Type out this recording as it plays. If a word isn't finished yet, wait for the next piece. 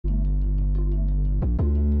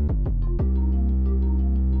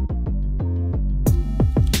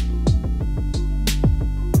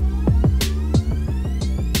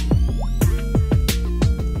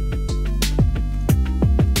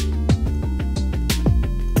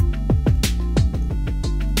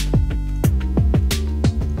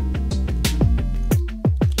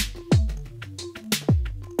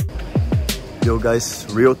guys,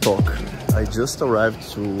 real talk. I just arrived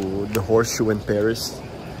to the Horseshoe in Paris,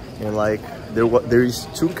 and like there is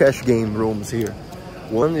two cash game rooms here.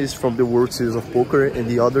 One is from the World Series of Poker and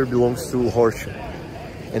the other belongs to Horseshoe.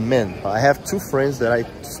 And man, I have two friends that I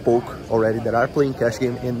spoke already that are playing cash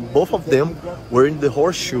game, and both of them were in the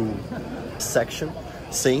Horseshoe section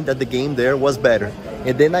saying that the game there was better.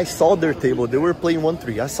 And then I saw their table, they were playing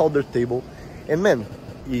 1-3. I saw their table, and man,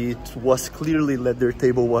 it was clearly that their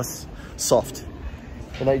table was soft.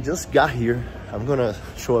 And I just got here. I'm gonna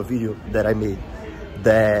show a video that I made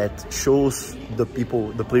that shows the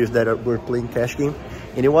players that were playing cash game,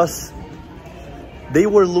 and they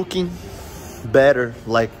were looking better,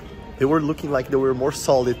 like they were looking like they were more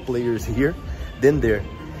solid players here than there.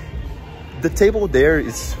 The table there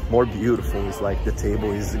is more beautiful. It's like the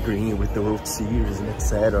table is green with the World Series and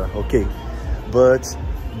etc. Okay, but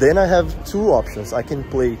then I have two options. I can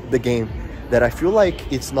play the game that I feel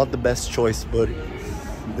like it's not the best choice, but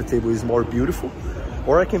the table is more beautiful,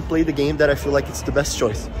 or I can play the game that I feel like it's the best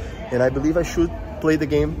choice. And I believe I should play the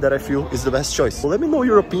game that I feel is the best choice. So let me know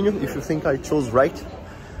your opinion if you think I chose right.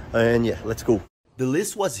 And yeah, let's go. The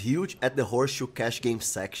list was huge at the Horseshoe cash game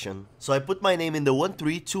section, so I put my name in the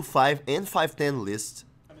 1-3, 2-5 and 5-10 list.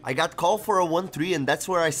 I got called for a 1-3 and that's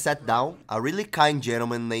where I sat down. A really kind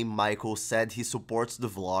gentleman named Michael said he supports the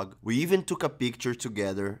vlog. We even took a picture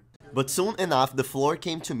together. But soon enough, the floor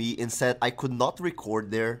came to me and said I could not record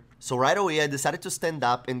there. So right away, I decided to stand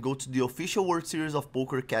up and go to the official World Series of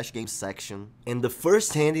Poker cash game section. And the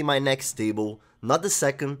first hand in my next table, not the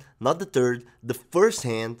second, not the third, the first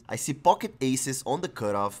hand, I see pocket aces on the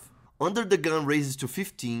cutoff. Under the gun raises to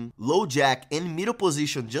 15, low jack and middle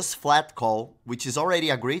position just flat call, which is already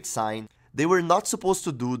a great sign. They were not supposed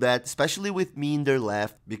to do that, especially with me in their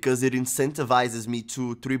left, because it incentivizes me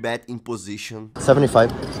to 3-bet in position.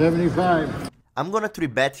 75. I'm gonna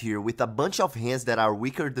 3-bet here with a bunch of hands that are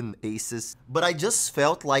weaker than aces, but I just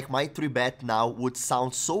felt like my 3-bet now would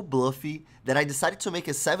sound so bluffy that I decided to make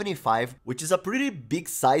a 75, which is a pretty big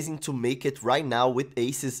sizing to make it right now with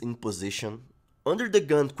aces in position. Under the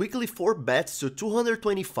gun, quickly 4 bets to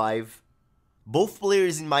 225. Both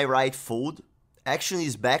players in my right fold. Action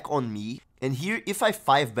is back on me, and here if I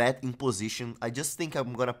 5-bet in position, I just think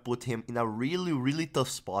I'm gonna put him in a really tough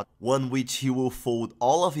spot, one which he will fold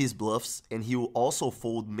all of his bluffs and he will also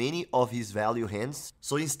fold many of his value hands.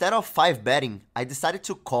 So instead of 5-betting, I decided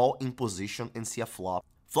to call in position and see a flop.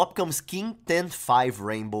 Flop comes king 10-5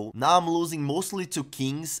 rainbow. Now I'm losing mostly to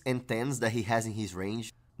kings and 10s that he has in his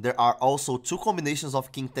range. There are also two combinations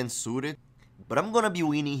of king 10 suited, but I'm gonna be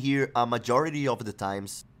winning here a majority of the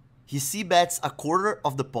times. He c-bets a quarter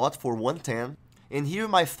of the pot for 110, and here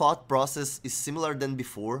my thought process is similar than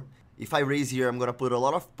before. If I raise here, I'm gonna put a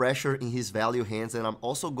lot of pressure in his value hands, and I'm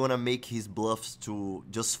also gonna make his bluffs to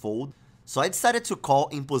just fold. So I decided to call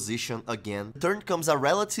in position again. Turn comes a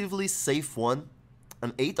relatively safe one,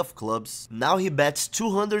 an 8 of clubs. Now he bets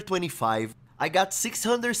 225. I got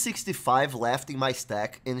 665 left in my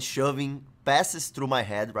stack and shoving passes through my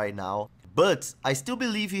head right now. But I still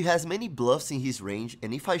believe he has many bluffs in his range,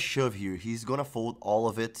 and if I shove here, he's gonna fold all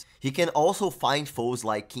of it. He can also find folds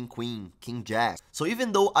like king queen, king jack. So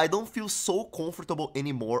even though I don't feel so comfortable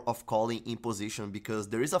anymore of calling in position because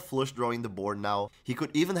there is a flush draw in the board now, he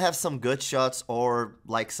could even have some gut shots or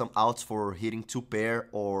like some outs for hitting 2-pair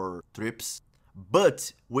or trips.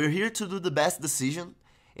 But we're here to do the best decision,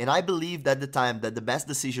 and I believed at the time that the best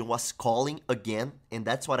decision was calling again, and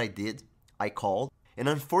that's what I did. I called. And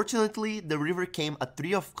unfortunately, the river came a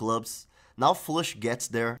 3 of clubs. Now flush gets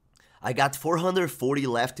there. I got 440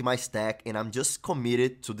 left in my stack, and I'm just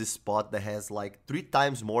committed to this spot that has like 3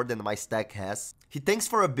 times more than my stack has. He thinks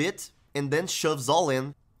for a bit and then shoves all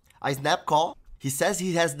in. I snap call. He says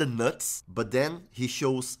he has the nuts, but then he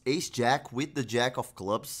shows ace jack with the jack of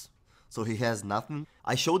clubs, so he has nothing.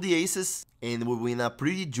 I show the aces and we win a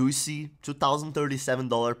pretty juicy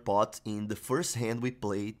 $2,037 pot in the first hand we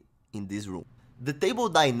played in this room. The table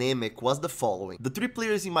dynamic was the following. The 3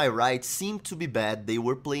 players in my right seemed to be bad. They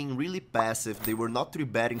were playing really passive, they were not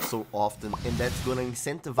 3-betting so often, and that's gonna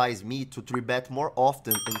incentivize me to 3-bet more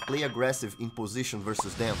often and play aggressive in position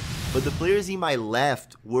versus them. But the players in my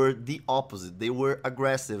left were the opposite. They were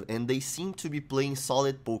aggressive and they seemed to be playing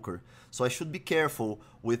solid poker. So I should be careful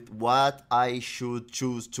with what I should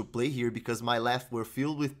choose to play here, because my left were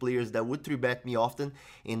filled with players that would 3-bet me often,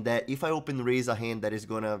 and that if I open raise a hand that is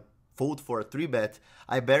gonna fold for a 3-bet,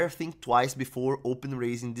 I better think twice before open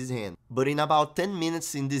raising this hand. But in about 10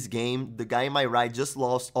 minutes in this game, the guy in my right just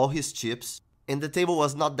lost all his chips, and the table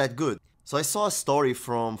was not that good. So I saw a story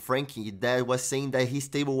from Frankie that was saying that his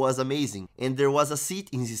table was amazing and there was a seat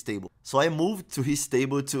in his table. So I moved to his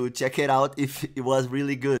table to check it out if it was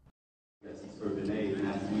really good.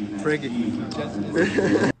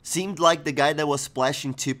 Seemed like the guy that was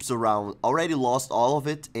splashing chips around already lost all of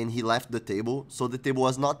it and he left the table, so the table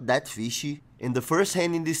was not that fishy. In the first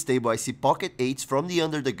hand in this table I see pocket 8s from the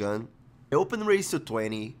under the gun. I open raise to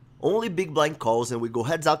 20, only big blind calls and we go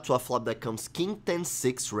heads up to a flop that comes king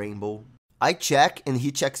 10-6 rainbow. I check and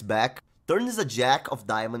he checks back. Turn is a jack of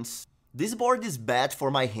diamonds. This board is bad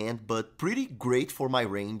for my hand but pretty great for my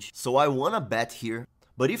range, so I wanna bet here.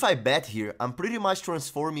 But if I bet here, I'm pretty much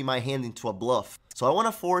transforming my hand into a bluff. So I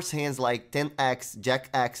wanna force hands like 10x, jack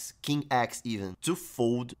x, king x even, to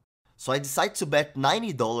fold. So I decide to bet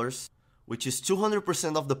 $90, which is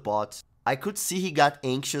 200% of the pot. I could see he got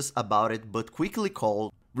anxious about it, but quickly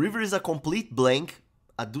called. River is a complete blank,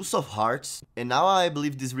 a deuce of hearts, and now I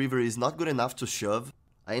believe this river is not good enough to shove.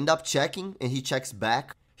 I end up checking and he checks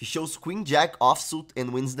back. He shows queen jack offsuit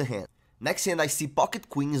and wins the hand. Next hand I see pocket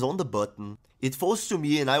queens on the button. It folds to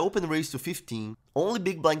me and I open raise to 15, only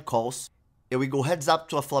big blind calls, and we go heads up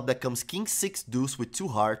to a flop that comes king 6 deuce with 2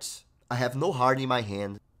 hearts. I have no heart in my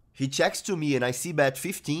hand. He checks to me and I see bet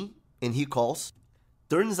 15 and he calls.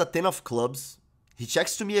 Turn is a 10 of clubs. He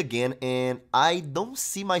checks to me again and I don't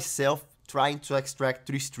see myself trying to extract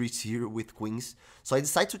 3 streets here with queens, so I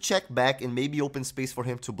decide to check back and maybe open space for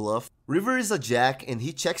him to bluff. River is a jack and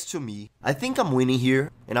he checks to me. I think I'm winning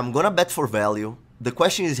here and I'm gonna bet for value. The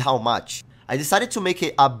question is how much. I decided to make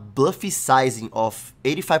a bluffy sizing of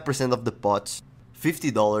 85% of the pot,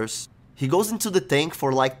 $50. He goes into the tank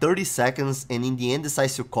for like 30 seconds and in the end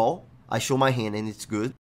decides to call. I show my hand and it's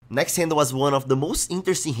good. Next hand was one of the most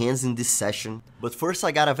interesting hands in this session, but first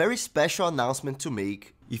I got a very special announcement to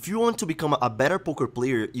make. If you want to become a better poker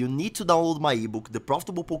player, you need to download my ebook, The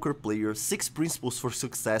Profitable Poker Player, 6 Principles for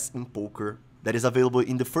Success in Poker, that is available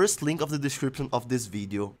in the first link of the description of this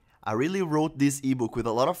video. I really wrote this ebook with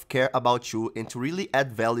a lot of care about you and to really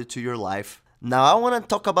add value to your life. Now I want to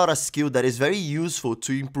talk about a skill that is very useful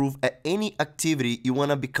to improve at any activity you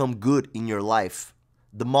want to become good in your life.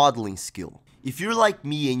 The modeling skill. If you're like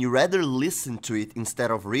me and you rather listen to it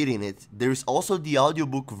instead of reading it, there is also the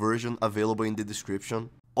audiobook version available in the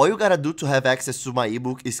description. All you gotta do to have access to my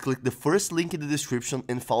ebook is click the first link in the description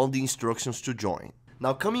and follow the instructions to join.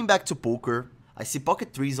 Now coming back to poker, I see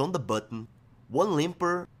pocket 3s on the button, 1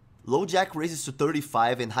 limper, low jack raises to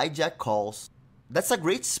 35 and high jack calls. That's a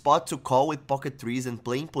great spot to call with pocket 3s and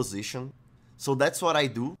play in position. So that's what I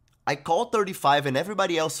do. I call 35 and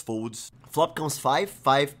everybody else folds. Flop comes 5,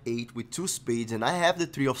 5, 8 with 2 spades and I have the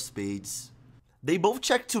 3 of spades. They both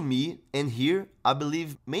check to me and here I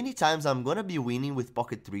believe many times I'm gonna be winning with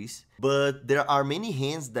pocket 3s. But there are many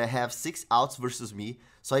hands that have 6 outs versus me,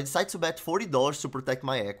 so I decide to bet $40 to protect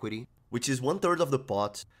my equity, which is 1/3 of the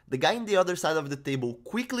pot. The guy in the other side of the table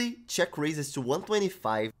quickly check raises to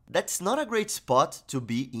 125. That's not a great spot to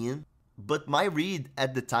be in, but my read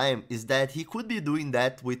at the time is that he could be doing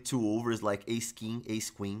that with 2 overs like ace king, ace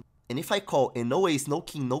queen. And if I call and no ace, no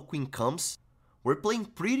king, no queen comes, we're playing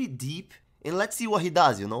pretty deep and let's see what he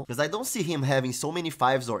does, you know? Because I don't see him having so many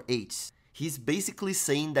 5s or 8s. He's basically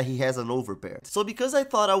saying that he has an overpair. So because I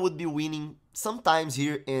thought I would be winning sometimes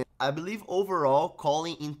here, and I believe overall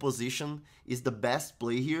calling in position is the best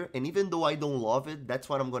play here, and even though I don't love it, that's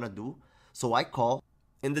what I'm gonna do. So I call,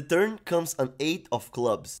 and the turn comes an 8 of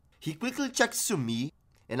clubs. He quickly checks to me,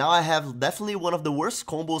 and now I have definitely one of the worst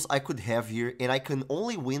combos I could have here, and I can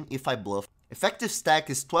only win if I bluff. Effective stack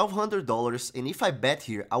is $1,200, and if I bet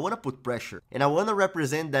here, I want to put pressure, and I want to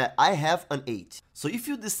represent that I have an 8. So if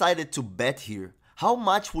you decided to bet here, how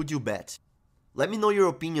much would you bet? Let me know your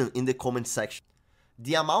opinion in the comment section.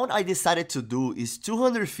 The amount I decided to do is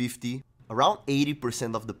 250, around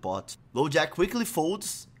 80% of the pot. Low jack quickly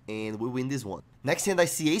folds, and we win this one. Next hand I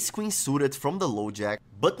see ace queen suited from the low jack,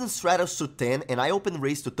 button straddles to 10 and I open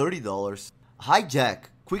raise to $30. High jack,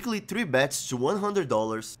 quickly 3 bets to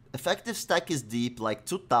 $100, effective stack is deep like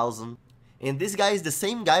 2000, and this guy is the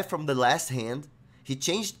same guy from the last hand. He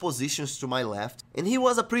changed positions to my left, and he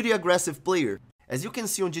was a pretty aggressive player. As you can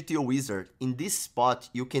see on GTO Wizard, in this spot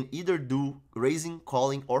you can either do raising,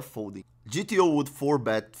 calling or folding. GTO would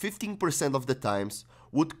 4-bet 15% of the times,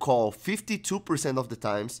 would call 52% of the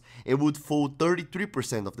times, and would fold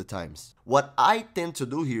 33% of the times. What I tend to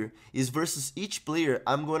do here is versus each player,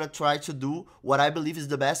 I'm gonna try to do what I believe is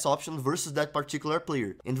the best option versus that particular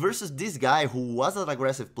player. And versus this guy who was an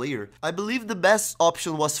aggressive player, I believe the best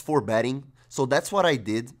option was 4-betting, so that's what I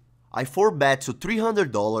did. I 4-bet to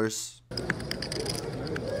 $300.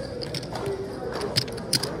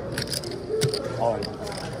 Oh.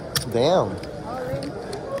 Damn.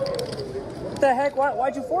 What the heck?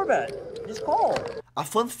 Why'd you 4-bet? Just call. A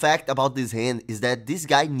fun fact about this hand is that this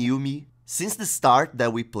guy knew me since the start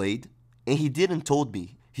that we played, and he didn't told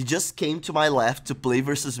me. He just came to my left to play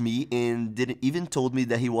versus me and didn't even told me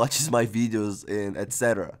that he watches my videos and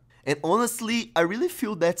etc. And honestly, I really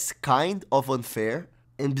feel that's kind of unfair.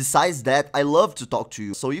 And besides that, I love to talk to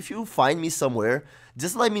you. So if you find me somewhere,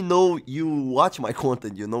 just let me know you watch my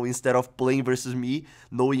content, you know, instead of playing versus me,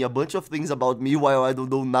 knowing a bunch of things about me while I don't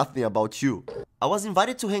know nothing about you. I was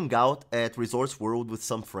invited to hang out at Resorts World with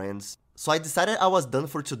some friends. So I decided I was done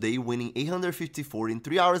for today, winning 854 in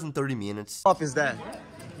 3 hours and 30 minutes. What flop is that?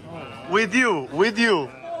 With you.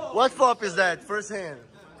 What flop is that? First hand.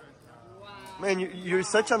 Man, you're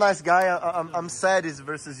such a nice guy. I'm sad it's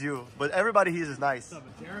versus you, but everybody here is nice. No,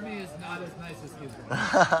 but Jeremy is not as nice as you.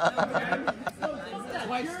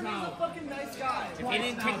 Twice now. A fucking nice guy. If he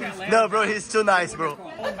didn't take that No, bro, he's too nice, bro.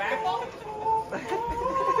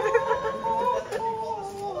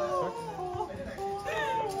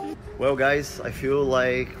 Well, guys, I feel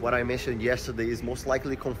like what I mentioned yesterday is most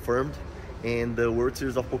likely confirmed, and the World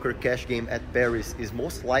Series of Poker cash game at Paris is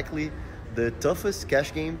most likely the toughest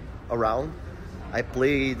cash game around. I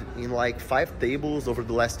played in like 5 tables over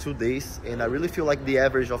the last 2 days, and I really feel like the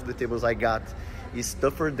average of the tables I got is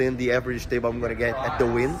tougher than the average table I'm gonna get at the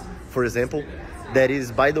Win, for example. That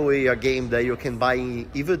is, by the way, a game that you can buy in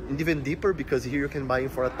even deeper, because here you can buy in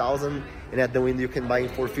for 1,000 and at the Win you can buy in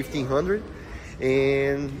for 1,500.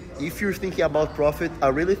 And if you're thinking about profit, I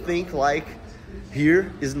really think like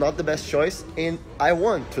here is not the best choice. And I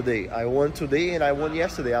won today. And I won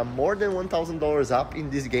yesterday. I'm more than $1,000 up in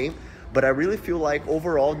this game, but I really feel like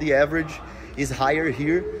overall the average is higher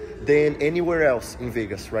here than anywhere else in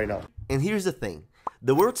Vegas right now. And here's the thing,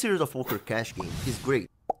 the World Series of Poker cash game is great.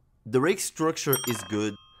 The rake structure is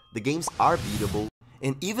good, the games are beatable,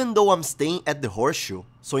 and even though I'm staying at the Horseshoe,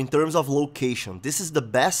 so in terms of location, this is the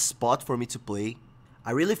best spot for me to play,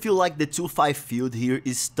 I really feel like the 2-5 field here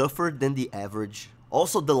is tougher than the average.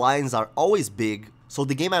 Also, the lines are always big, so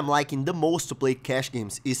the game I'm liking the most to play cash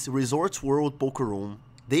games is Resorts World Poker Room.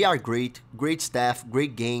 They are great staff,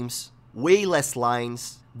 great games, way less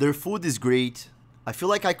lines, their food is great. I feel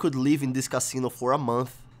like I could live in this casino for a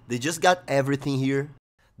month. They just got everything here.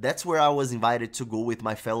 That's where I was invited to go with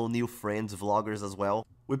my fellow new friends, vloggers as well.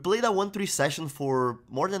 We played a 1-3 session for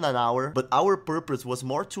more than an hour, but our purpose was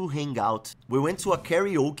more to hang out. We went to a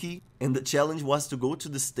karaoke, and the challenge was to go to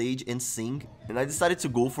the stage and sing, and I decided to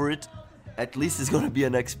go for it. At least it's gonna be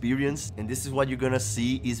an experience, and this is what you're gonna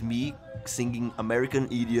see is me singing American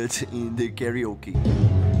Idiot in the karaoke.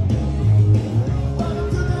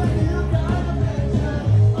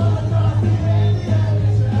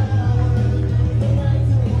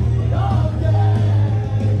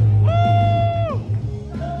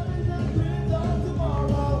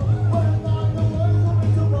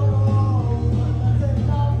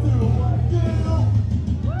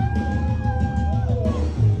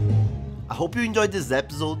 I hope you enjoyed this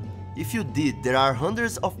episode. If you did, there are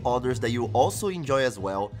hundreds of others that you'll also enjoy as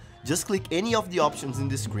well. Just click any of the options in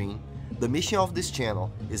the screen. The mission of this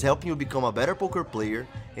channel is helping you become a better poker player,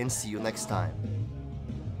 and see you next time.